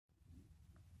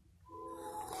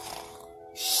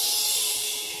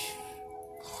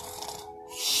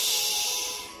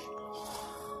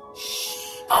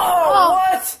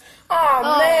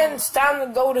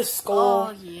to go to school.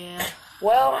 Oh, yeah.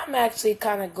 Well, I'm actually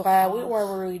kind of glad we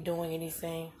weren't really doing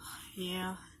anything.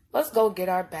 Yeah. Let's go get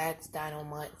our bags,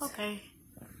 Dynomutt. Okay.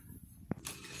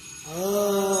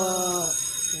 Oh,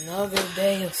 another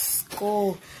day of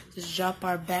school. Just drop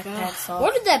our backpacks off.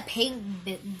 Where did that pink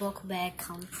book bag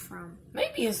come from?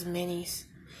 Maybe it's minis.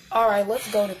 Alright, let's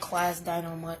go to class,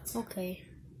 Dynomutt. Okay.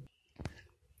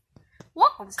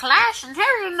 Welcome, class, and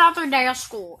here's another day of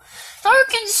school. So you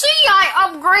can see I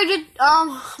upgraded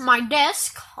my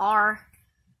desk or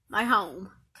my home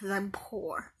because I'm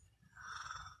poor.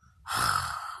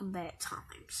 Bad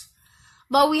times.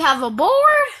 But we have a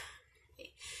board.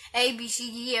 A, B, C,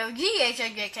 D, E, F, G, H, I,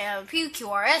 J, K, L, M, P, Q,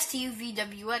 R, S, T, U, V,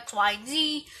 W, X, Y, and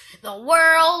Z. The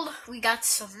world. We got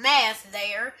some math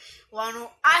there. I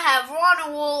have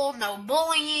one rule, no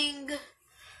bullying.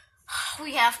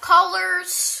 We have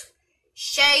colors,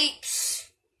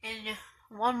 shapes, and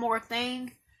one more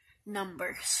thing,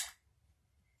 numbers.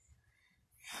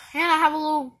 And I have a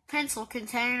little pencil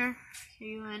container.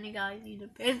 You any guys need a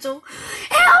pencil?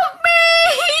 Help me!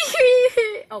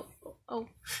 Oh.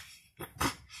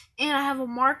 And I have a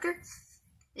marker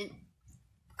and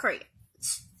crayons.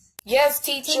 Yes,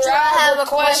 teacher, I have a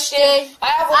question. I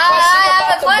have a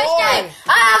question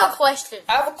I have a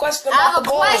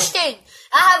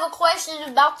question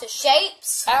about the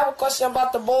shapes. I have a question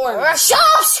about the board. Shut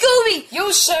up, Scooby!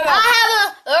 You shut up.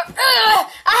 I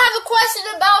have a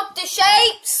question about the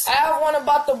shapes. I have one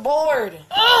about the board.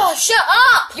 Oh, shut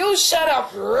up! You shut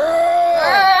up.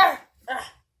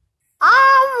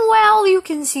 Well, you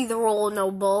can see the rule of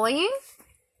no bullying.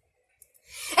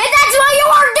 And that's what you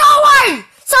are doing!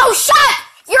 So shut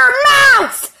your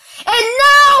mouth! And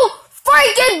no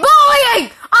freaking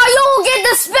bullying! Or you'll get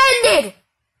suspended!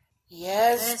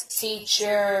 Yes,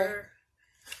 teacher.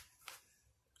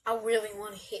 I really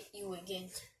want to hit you again.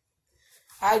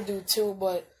 I do too,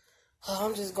 but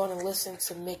I'm just going to listen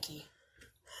to Mickey.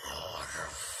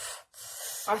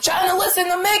 I'm trying to listen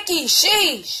to Mickey.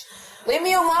 Sheesh. Leave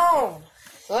me alone.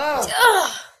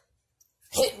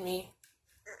 Hit me.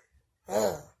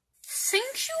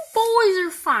 Since you boys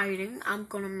are fighting, I'm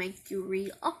gonna make you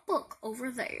read a book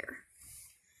over there.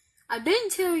 I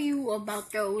didn't tell you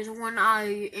about those when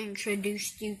I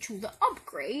introduced you to the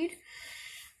upgrade,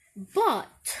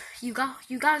 but you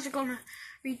guys are gonna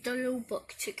read the little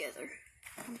book together.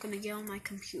 I'm gonna get on my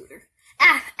computer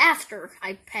after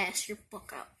I pass your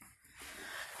book out.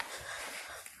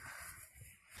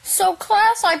 So,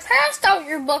 class, I passed out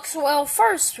your books. Well,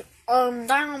 first,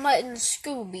 Dynomutt and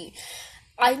Scooby.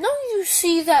 I know you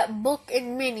see that book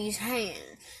in Minnie's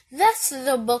hand. That's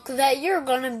the book that you're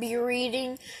gonna be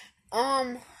reading,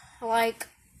 like,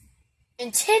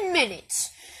 in 10 minutes.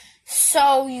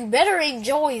 So, you better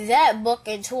enjoy that book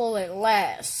until it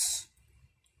lasts.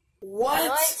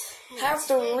 What? Have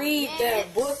to read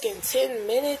that book in 10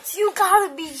 minutes? You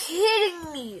gotta be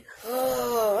kidding me. I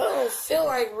don't feel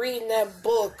like reading that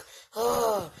book.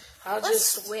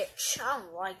 Let's switch. I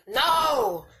don't like that.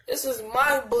 No! This is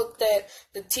my book that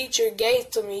the teacher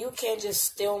gave to me. You can't just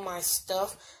steal my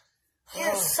stuff.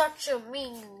 You're such a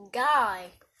mean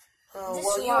guy.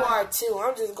 Well, you are too.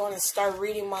 I'm just going to start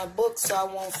reading my book so I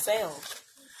won't fail.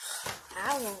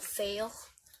 I won't fail.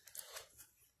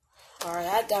 Alright,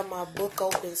 I got my book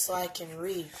open so I can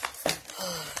read.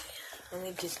 Let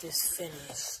me get this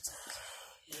finished.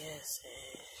 Yes.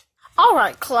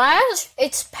 Alright, class.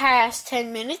 It's past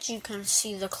 10 minutes. You can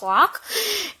see the clock.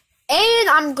 And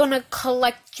I'm gonna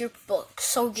collect your book.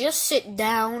 So just sit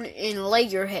down and lay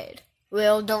your head.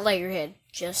 Well, don't lay your head.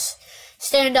 Just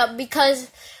stand up because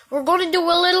we're gonna do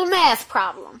a little math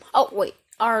problem. Oh, wait.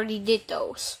 I already did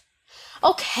those.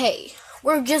 Okay.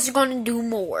 We're just gonna do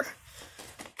more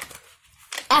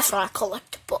after I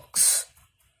collect the books.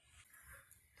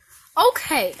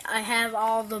 Okay, I have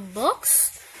all the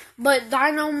books, but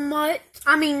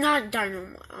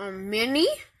Minnie,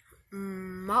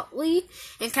 Muttley,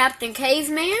 and Captain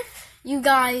Caveman, you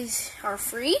guys are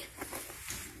free.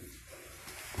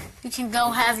 You can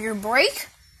go have your break.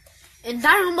 And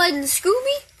Dynomutt and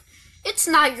Scooby, it's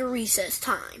not your recess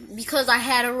time, because I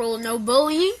had a rule of no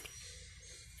bullying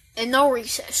and no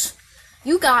recess.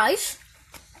 You guys,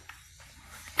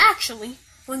 actually,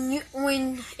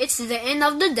 when it's the end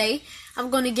of the day, I'm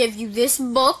going to give you this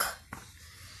book,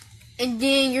 and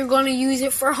then you're going to use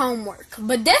it for homework.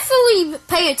 But definitely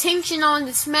pay attention on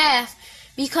this math,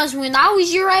 because when I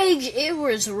was your age, it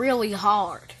was really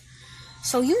hard.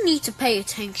 So you need to pay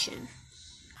attention.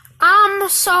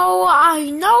 So I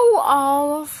know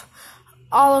all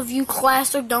of you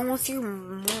class are done with your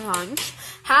lunch.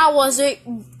 How was it?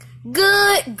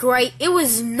 Good, great. It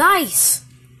was nice.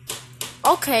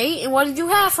 Okay, and what did you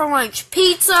have for lunch?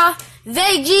 Pizza,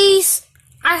 Veggies.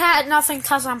 I had nothing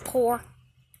because I'm poor.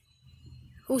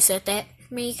 Who said that?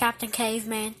 Me, Captain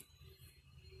Caveman.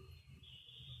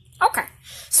 Okay,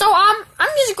 so I'm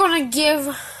just gonna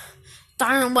give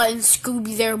Dynomutt and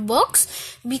Scooby their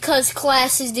books because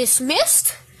class is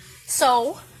dismissed.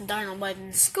 So Dynomutt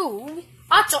and Scooby.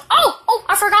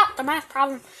 I forgot the math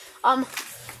problem.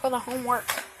 For the homework.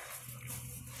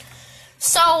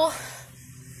 So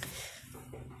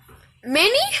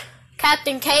Minnie,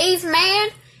 Captain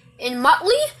Caveman, and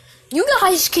Muttley, you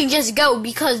guys can just go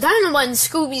because Dynomutt and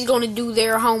Scooby's gonna do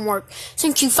their homework.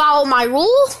 Since you followed my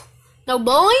rule, no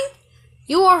bullying,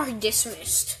 you are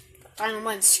dismissed.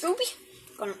 Dynomutt and Scooby,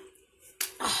 gonna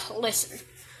listen.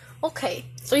 Okay,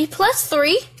 3 plus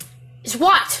 3 is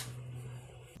what?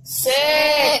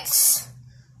 6.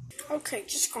 Okay,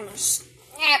 just gonna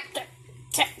snap that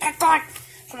back on.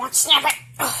 Come on, snap it.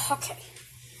 Okay.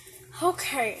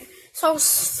 Okay. So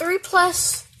 3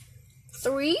 plus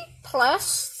 3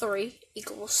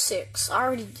 equals 6. I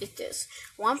already did this.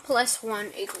 1 plus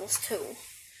 1 equals 2.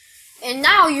 And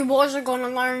now you boys are gonna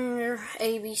learn your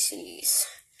ABCs.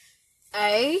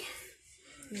 A,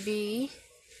 B,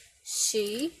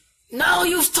 C. No,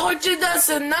 you've tortured us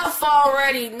enough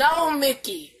already. No,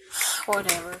 Mickey.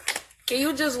 Whatever. Can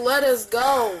you just let us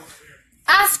go?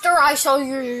 After I show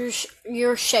you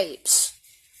your shapes.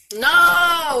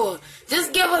 No!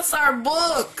 Just give us our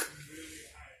book.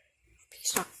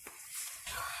 Peace out.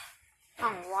 I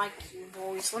don't like you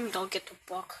boys. Let me go get the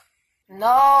book.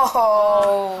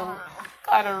 No!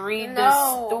 Gotta read this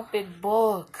stupid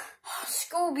book.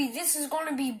 Scooby, this is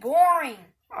gonna be boring.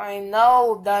 I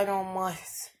know,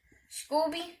 Dynomutt.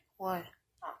 Scooby? What?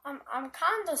 I'm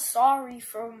kinda sorry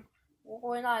from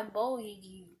when I bullied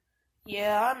you.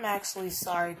 Yeah, I'm actually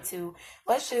sorry too.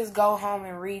 Let's just go home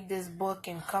and read this book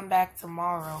and come back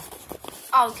tomorrow.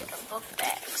 I'll get her book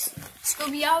bags.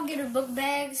 Scooby, I'll get her book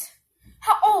bags.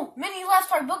 Minnie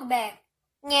left her book bag.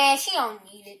 Yeah, she don't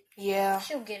need it. Yeah.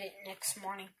 She'll get it next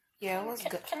morning. Yeah, let's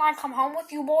go. Can I come home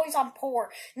with you boys? I'm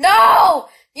poor. No!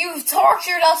 You've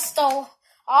tortured us still.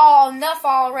 Oh, enough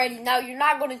already. Now you're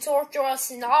not going to torture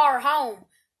us in our home.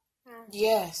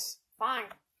 Yes. Fine.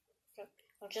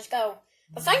 I'll just go.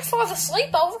 But thanks for the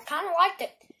sleepover. Kind of liked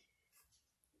it.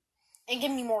 And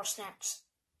give me more snacks.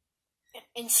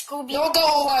 And Scooby. No,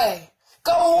 go away.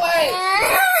 Go away.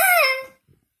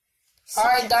 All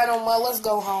right, Dynomutt, let's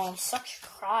go home. Such a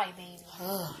crybaby.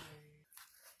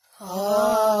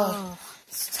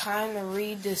 It's time to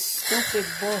read this stupid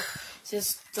book.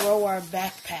 Just throw our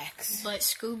backpacks. But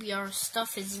Scooby, our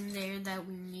stuff is in there that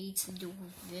we need to do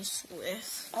this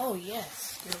with. Oh,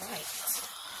 yes, you're right.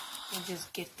 And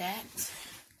just get that.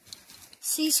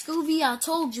 See, Scooby, I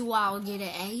told you I'll get an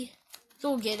A.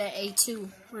 You'll get an A too.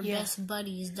 We're best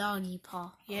buddies, Doggy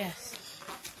Paw. Yes.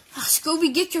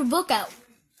 Scooby, get your book out.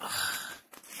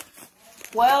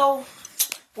 Well,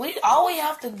 all we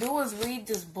have to do is read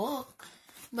this book.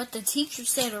 But the teacher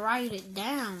said to write it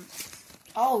down.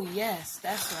 Oh, yes,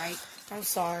 that's right. I'm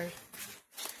sorry.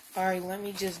 All right, let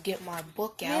me just get my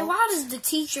book out. Man, why does the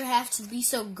teacher have to be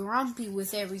so grumpy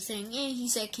with everything? And he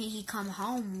said, can he come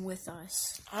home with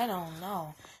us? I don't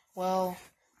know. Well,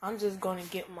 I'm just going to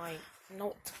get my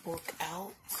notebook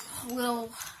out. Well,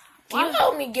 can you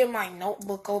help me get my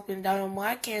notebook open, Dynomutt?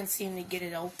 I can't seem to get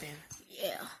it open.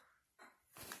 Yeah.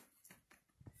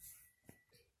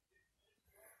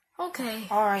 Okay.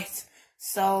 All right.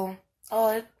 So,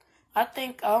 I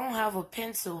think I don't have a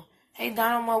pencil. Hey,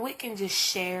 Dynomutt, we can just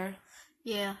share.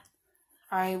 Yeah.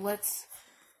 All right, let's.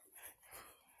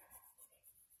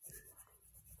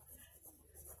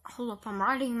 Hold up, I'm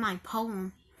writing my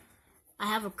poem. I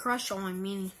have a crush on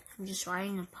Minnie. I'm just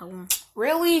writing a poem.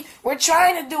 Really? We're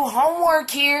trying to do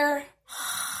homework here.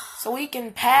 So we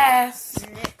can pass.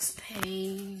 Next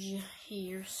page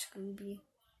here, Scooby.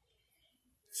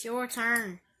 It's your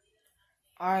turn.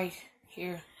 Alright,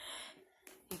 here.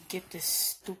 You get this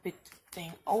stupid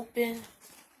thing open.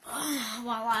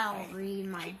 While I'll read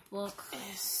my book.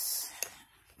 Just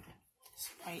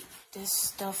write this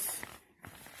stuff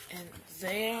in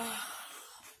there.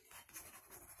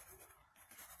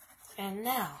 And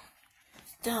now,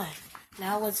 done.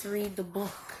 Now let's read the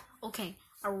book. Okay,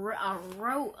 I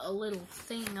wrote a little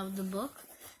thing of the book.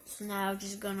 So now I'm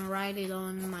just gonna write it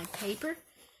on my paper.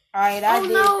 Alright,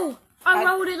 No! I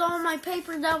wrote it on my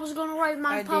paper that I was gonna write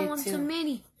my poem to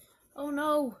Minnie. Oh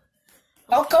no.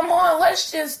 Oh, come on,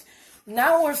 let's just,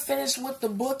 now we're finished with the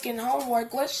book and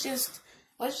homework, let's just,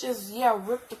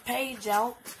 rip the page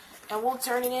out, and we'll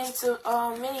turn it into,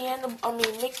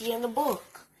 Mickey and the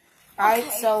book. Alright,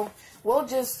 Okay. so, we'll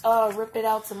just, rip it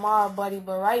out tomorrow, buddy,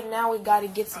 but right now we gotta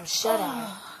get some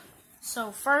shut-eye.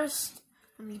 So first,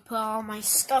 Let me put all my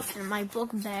stuff in my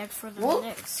book bag for the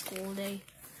next school day.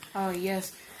 Oh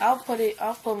yes, I'll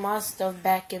put my stuff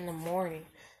back in the morning.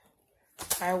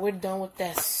 Alright, we're done with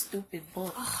that stupid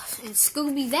book. Oh, and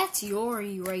Scooby, that's your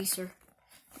eraser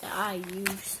that I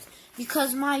used.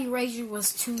 Because my eraser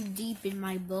was too deep in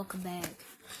my book bag.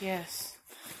 Yes.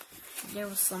 There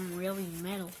was some really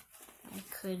metal I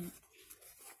couldn't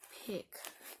pick.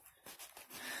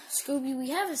 Scooby, we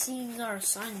haven't seen our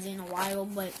sons in a while,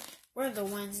 but we're the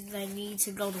ones that need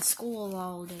to go to school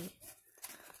all day.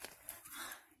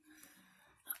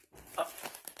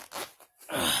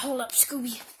 Hold up,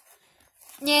 Scooby.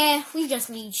 Yeah, we just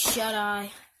need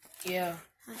shut-eye. Yeah.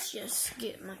 Let's just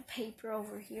get my paper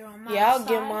over here on my Yeah, I'll side.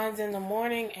 get mine in the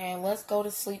morning, and let's go to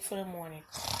sleep for the morning.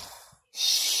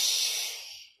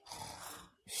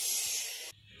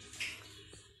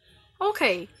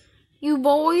 Okay, you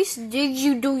boys, did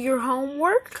you do your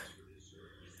homework?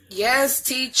 Yes,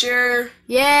 teacher.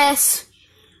 Yes.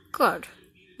 Good.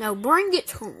 Now bring it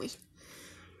to me.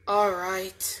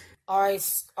 Alright,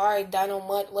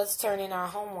 Dynomutt, let's turn in our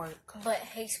homework. But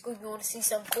hey, Scooby, you want to see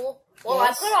something cool? Well,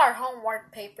 Yes. I put our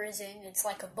homework papers in. It's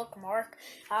like a bookmark.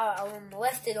 I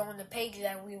left it on the page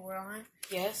that we were on.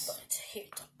 Yes. But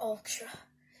hit the ultra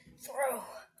throw.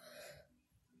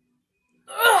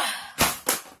 Ugh.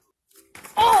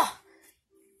 Oh!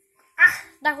 Ah,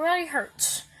 that really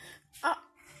hurts.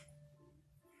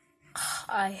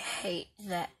 I hate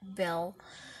that bell.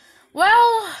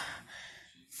 Well,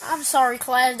 I'm sorry,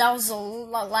 class. That was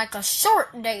like a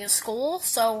short day of school,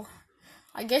 so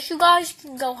I guess you guys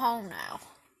can go home now.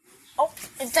 Oh,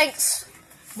 and thanks,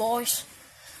 boys.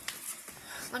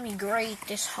 Let me grade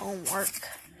this homework.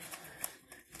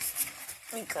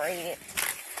 Let me grade it.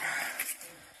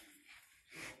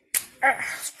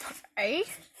 Let's put A.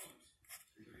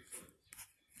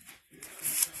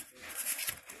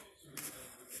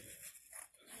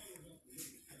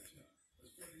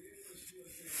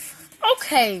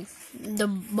 Okay,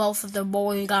 both of the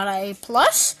boys got an A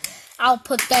plus. I'll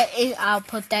put that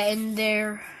in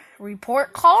their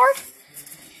report card,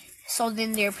 so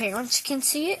then their parents can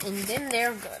see it, and then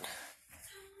they're good.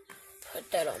 Put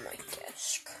that on my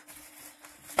desk.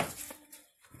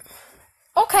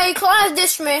 Okay, class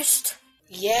dismissed.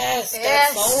 Yes,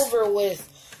 that's over with.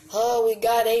 Oh, we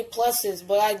got A pluses,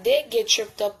 but I did get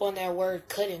tripped up on that word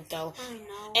couldn't, though. I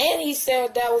know. And he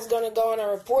said that was going to go on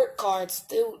our report cards,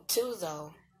 too,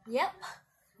 though. Yep.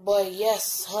 But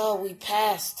yes, we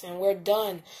passed, and we're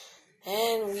done.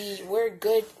 And we're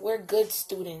good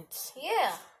students.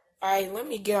 Yeah. Alright, let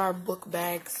me get our book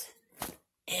bags.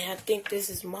 And I think this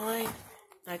is mine.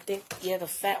 I think, yeah, the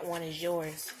fat one is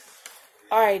yours.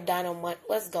 Alright, Dynomutt,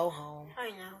 let's go home.